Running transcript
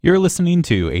You're listening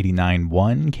to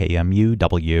 89.1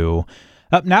 KMUW.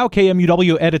 Up now,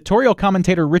 KMUW editorial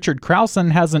commentator Richard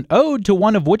Crowson has an ode to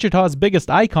one of Wichita's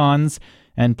biggest icons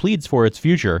and pleads for its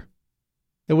future.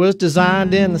 It was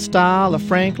designed in the style of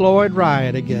Frank Lloyd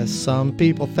Wright. I guess some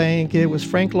people think it was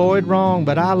Frank Lloyd Wrong,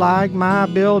 but I like my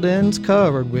buildings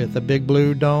covered with a big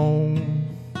blue dome.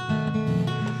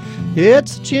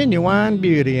 It's a genuine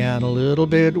beauty and a little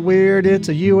bit weird. It's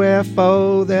a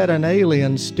UFO that an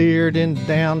alien steered into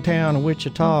downtown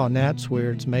Wichita, and that's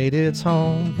where it's made its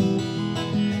home.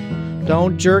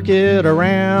 Don't jerk it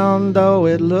around, though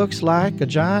it looks like a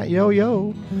giant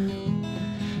yo-yo.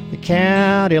 The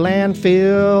county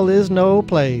landfill is no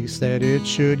place that it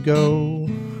should go.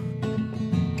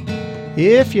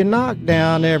 If you knock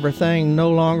down everything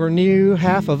no longer new,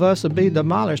 half of us would be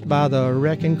demolished by the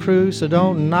wrecking crew. So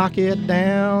don't knock it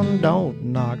down, don't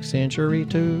knock Century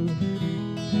 2.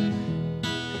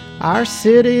 Our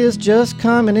city is just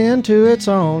coming into its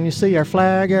own. You see our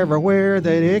flag everywhere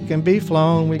that it can be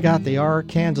flown. We got the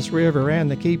Arkansas River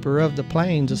and the keeper of the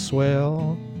plains as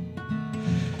swell.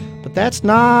 But that's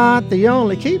not the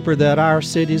only keeper that our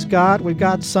city's got. We've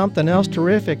got something else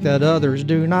terrific that others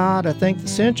do not. I think the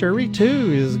Century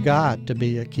 2 has got to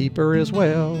be a keeper as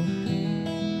well.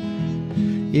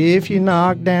 If you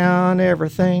knock down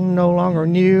everything no longer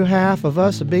new, half of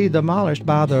us would be demolished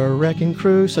by the wrecking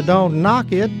crew. So don't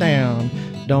knock it down,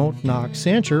 don't knock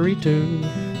Century 2.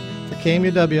 For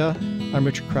KMUW, I'm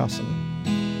Richard Crowson.